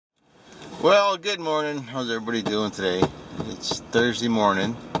Well, good morning. How's everybody doing today? It's Thursday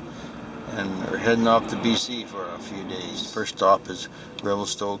morning and we're heading off to BC for a few days. First stop is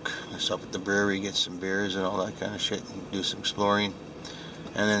Revelstoke. Stop at the brewery, get some beers and all that kind of shit and do some exploring.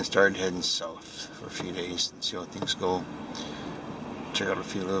 And then start heading south for a few days and see how things go. Check out a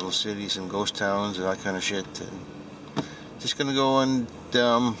few little cities and ghost towns and that kind of shit. And just gonna go and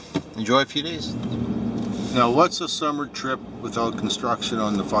enjoy a few days. Now, what's a summer trip without construction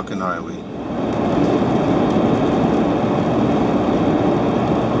on the fucking highway?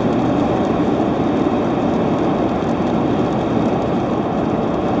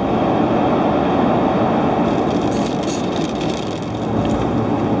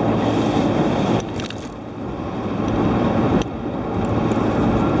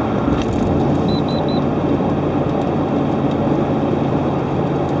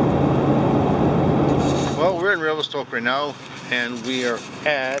 Revelstoke right now, and we are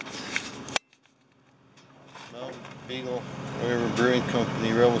at Mt.Begbie, whatever brewing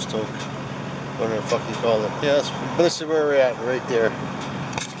company, Revelstoke, whatever the fuck you call it. Yes, but this is where we're at, right there.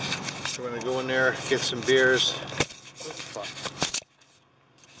 So we're gonna go in there, get some beers.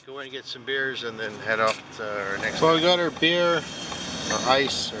 Go in and get some beers, and then head up to our next. Well, we got our beer, our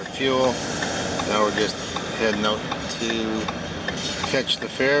ice, our fuel. Now we're just heading out to catch the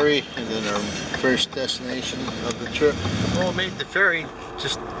ferry, and then our first destination of the trip. Well, made the ferry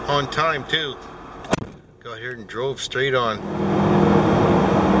just on time too. Got here and drove straight on.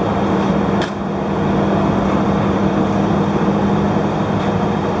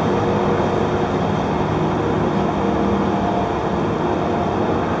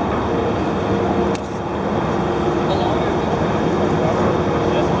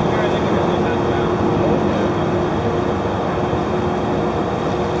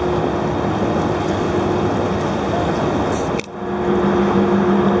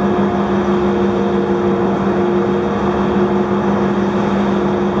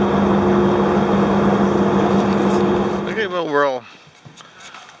 We're all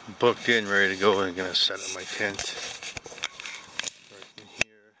booked in, ready to go, and I'm gonna set up my tent right in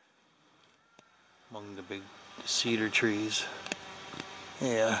here among the big cedar trees.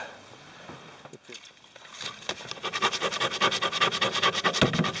 Yeah.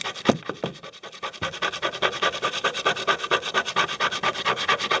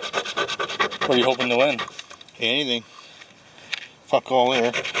 What are you hoping to win? Anything. Fuck all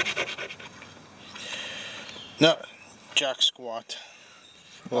there. No. Jack squat.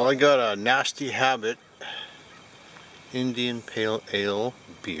 Well, I got a Nasty Habit Indian Pale Ale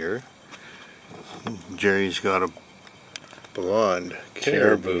beer. Jerry's got a blonde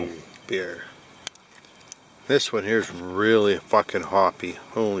caribou beer. This one here's really fucking hoppy.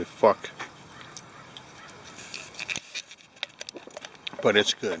 Holy fuck. But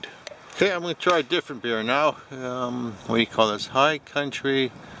it's good. Okay, I'm gonna try a different beer now. What do you call this? High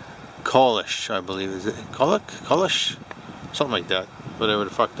Country Collish, I believe. Is it Collish? Something like that. Whatever the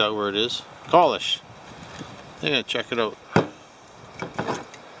fuck that word is. Collish. I'm gonna check it out.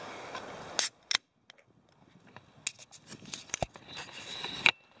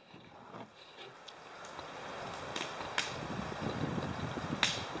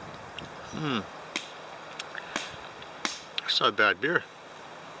 It's not a bad beer.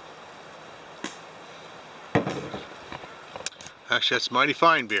 Actually, that's mighty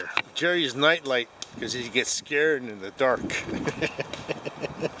fine beer. Jerry's nightlight, because he gets scared in the dark.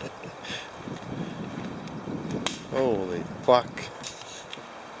 Holy fuck.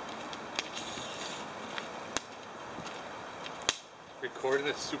 Recording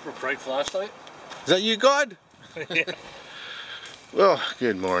a super bright flashlight? Is that you, God? Yeah. Well,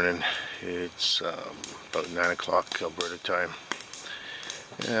 good morning. It's about 9 o'clock Alberta time.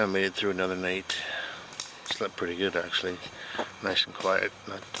 Yeah, I made it through another night. Slept pretty good, actually. Nice and quiet,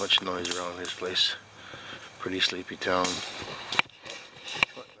 not much noise around this place. Pretty sleepy town.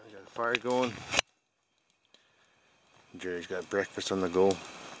 But I got a fire going. Jerry's got breakfast on the go.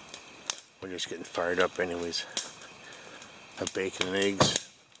 We're just getting fired up anyways. Have bacon and eggs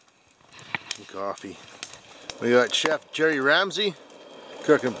and coffee. We got Chef Jerry Ramsey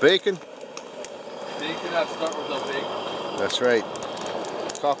cooking bacon. Bacon has to start without bacon. That's right.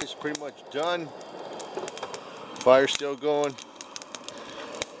 Coffee's pretty much done. Fire's still going.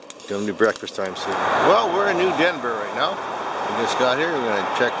 Gonna do breakfast time soon. Well, we're in New Denver right now. We just got here. We're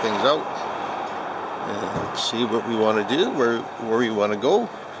gonna check things out and see what we want to do, where we want to go.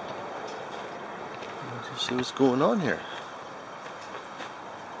 Just see what's going on here.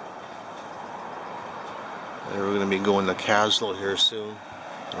 And we're gonna be going to Castle here soon,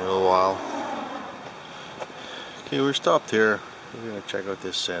 in a little while. Okay, we're stopped here. We're gonna check out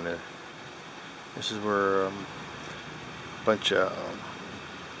this center. This is where a bunch of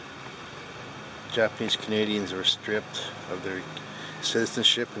Japanese Canadians were stripped of their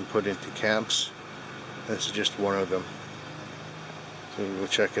citizenship and put into camps. This is just one of them. So we'll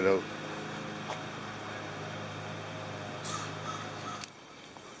check it out.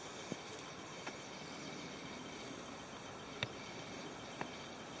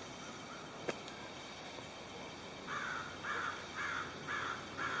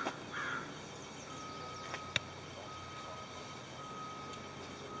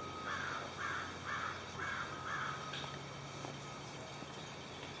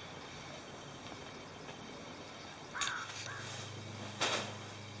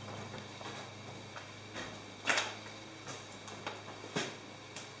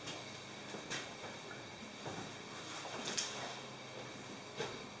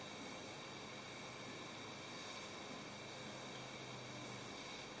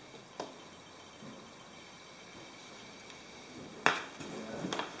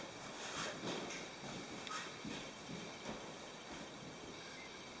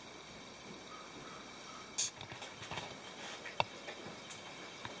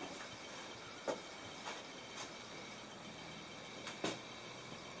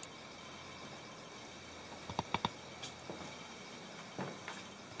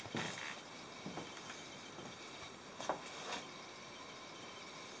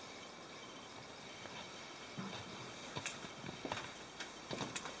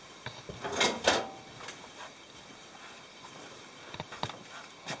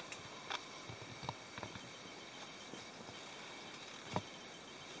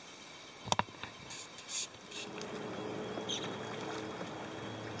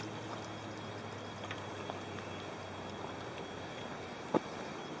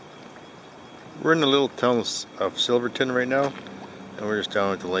 We're in the little town of Silverton right now, and we're just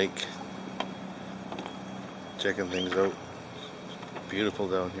down at the lake checking things out. It's beautiful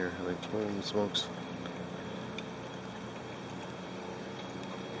down here, like holy smokes.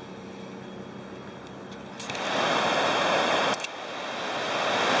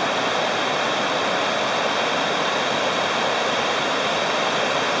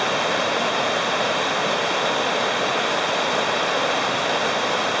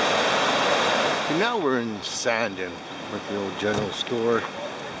 Now we're in Sandon, with the old general store.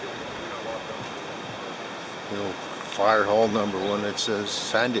 The old fire hall number 1. It says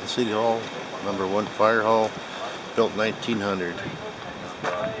Sandon City Hall, number 1 fire hall, built 1900.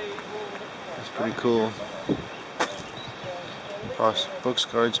 That's pretty cool. Books,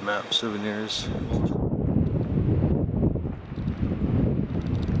 cards, maps, souvenirs.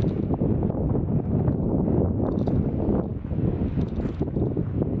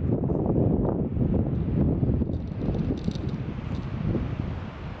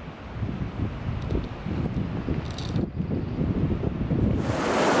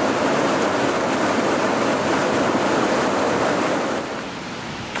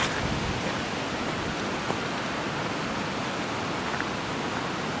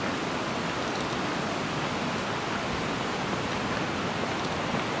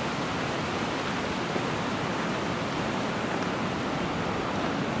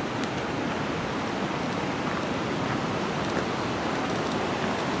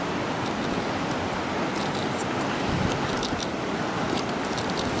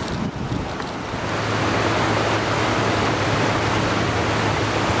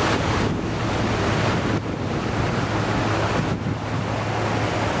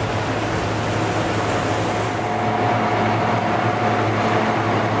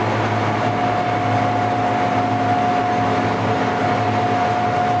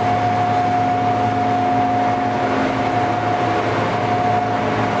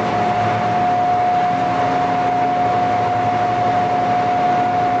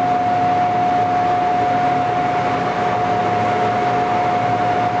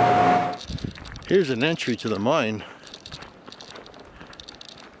 Here's an entry to the mine.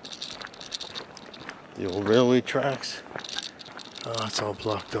 The old railway tracks. Oh, it's all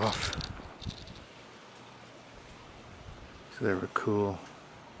blocked off. So they were cool.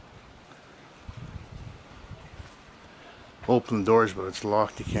 Open the doors, but it's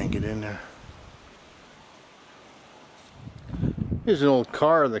locked. You can't get in there. Here's an old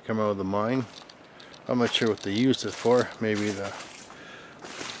car that came out of the mine. I'm not sure what they used it for. Maybe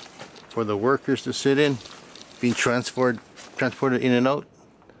for the workers to sit in, being transported in and out.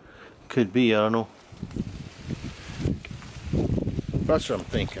 Could be, I don't know. That's what I'm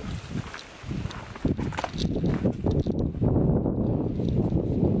thinking.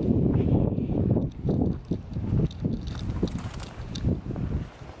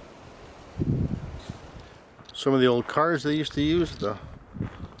 Some of the old cars they used to use to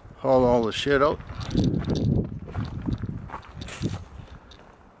haul all the shit out.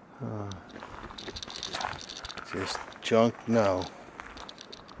 Just junk now.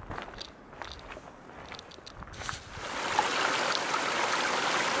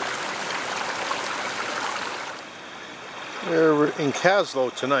 We're in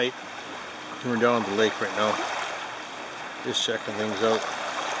Caslow tonight. We're down at the lake right now. Just checking things out.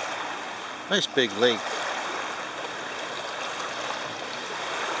 Nice big lake.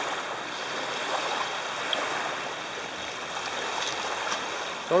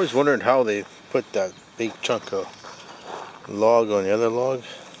 I always wondered how they put that big chunk of log on the other log.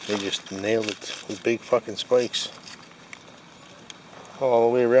 They just nailed it with big fucking spikes all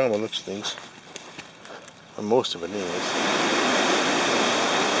the way around. It looks things, or most of it anyways.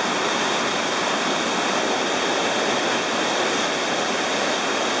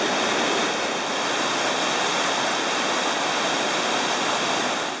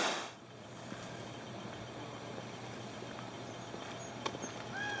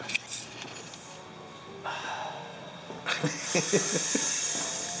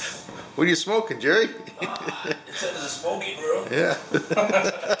 What are you smoking, Jerry? It says it's a smoking room. Yeah.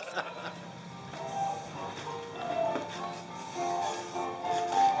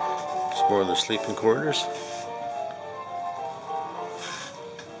 It's more of the sleeping quarters.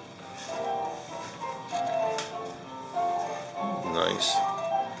 Nice.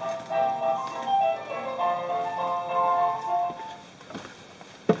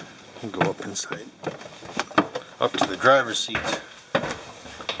 We'll go up inside. Up to the driver's seat.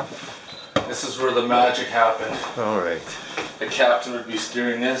 This is where the magic happened. Alright. The captain would be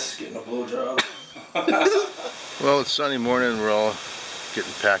steering this, getting a blowjob. Well, it's Sunday morning. We're all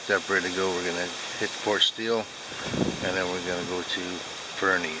getting packed up, ready to go. We're going to hit Port Steele, and then we're going to go to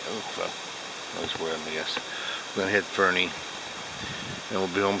Fernie. Oh, fuck. That's where I guess. We're going to hit Fernie, and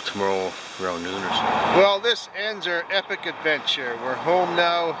we'll be home tomorrow around noon or so. Well, this ends our epic adventure. We're home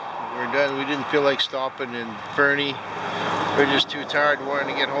now. We're done. We didn't feel like stopping in Fernie. We're just too tired, wanting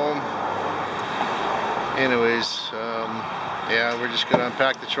to get home. Anyways, yeah, we're just gonna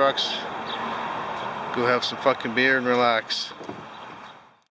unpack the trucks, go have some fucking beer and relax.